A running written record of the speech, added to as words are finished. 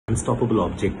unstoppable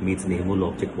object meets an immovable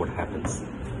object, what happens?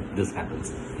 This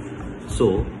happens.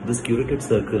 So this Curated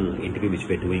Circle interview which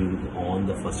we're doing on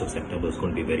the 1st of September is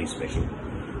going to be very special.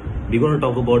 We're going to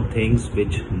talk about things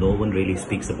which no one really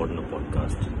speaks about in a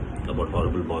podcast, about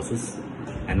horrible bosses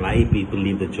and why people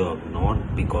leave the job,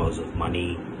 not because of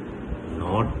money,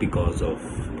 not because of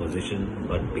position,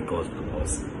 but because of the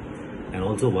boss. And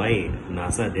also why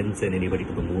NASA didn't send anybody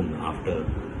to the moon after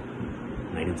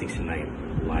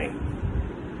 1969. Why?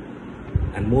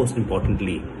 And most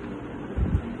importantly,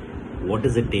 what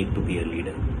does it take to be a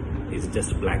leader? Is it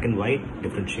just black and white,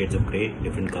 different shades of grey,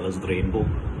 different colors of the rainbow?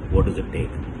 What does it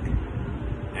take?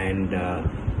 And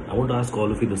I want to ask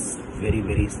all of you this very,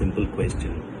 very simple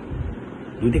question.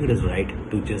 Do you think it is right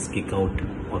to just kick out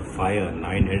or fire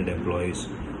 900 employees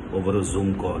over a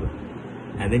Zoom call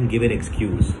and then give an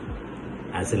excuse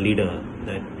as a leader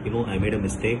that, I made a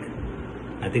mistake?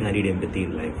 I think I need empathy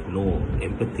in life. No,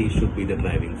 empathy should be the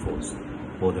driving force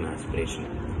more than aspiration.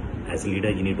 As a leader,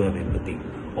 you need to have empathy.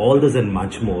 All this and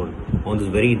much more on this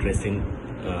very interesting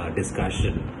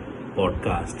discussion,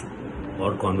 podcast,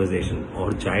 or conversation,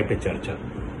 or chai pe charcha,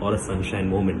 or a sunshine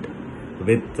moment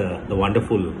with the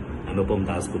wonderful Anupam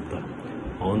Dasgupta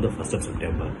on the 1st of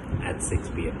September at 6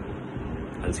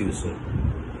 p.m. I'll see you soon.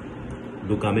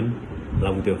 Do come in,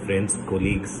 love with your friends,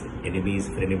 colleagues, enemies,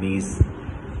 frenemies,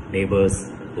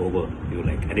 neighbors, whoever you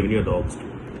like, and even your dogs too.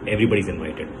 Everybody's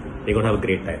invited. They're going to have a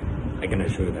great time. I can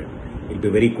assure you that. It'll be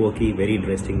very quirky, very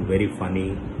interesting, very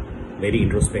funny, very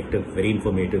introspective, very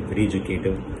informative, very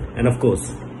educative, and of course,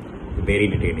 very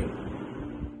entertaining.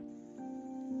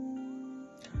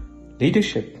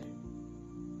 Leadership.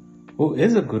 Who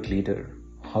is a good leader?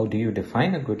 How do you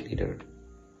define a good leader?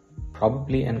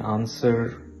 Probably an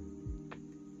answer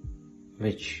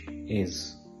which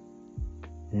is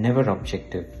never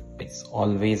objective. It's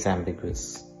always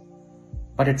ambiguous.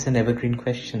 But it's an evergreen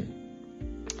question.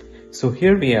 So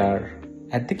here we are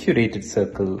at the Curated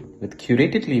Circle with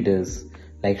curated leaders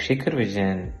like Shekhar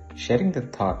Vijayan sharing their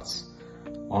thoughts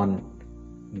on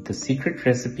the secret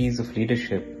recipes of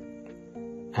leadership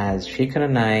as Shekhar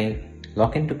and I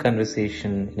lock into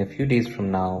conversation in a few days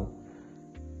from now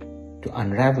to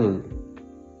unravel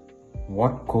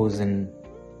what goes in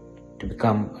to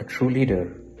become a true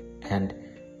leader and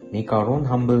make our own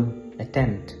humble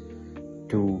attempt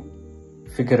to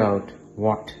figure out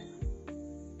what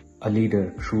a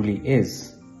leader truly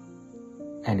is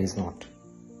and is not.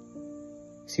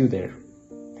 See you there.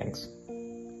 Thanks.